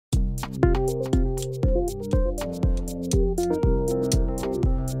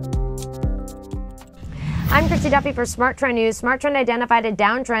I'm Christy Duffy for SmarTrend News. SmarTrend identified a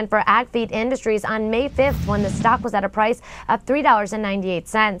downtrend for AgFeed Industries on May 5th when the stock was at a price of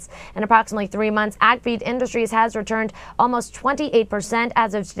 $3.98. In approximately 3 months, AgFeed Industries has returned almost 28%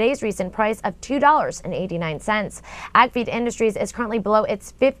 as of today's recent price of $2.89. AgFeed Industries is currently below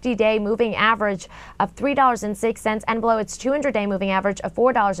its 50-day moving average of $3.06 and below its 200-day moving average of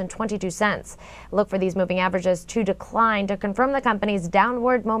 $4.22. Look for these moving averages to decline to confirm the company's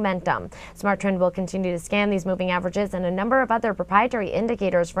downward momentum. SmarTrend will continue to scan these moving averages and a number of other proprietary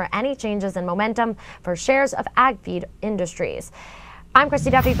indicators for any changes in momentum for shares of AgFeed Industries. I'm Christy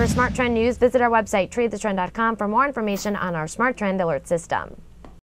Duffy for SmarTrend News. Visit our website, tradethetrend.com, for more information on our SmarTrend alert system.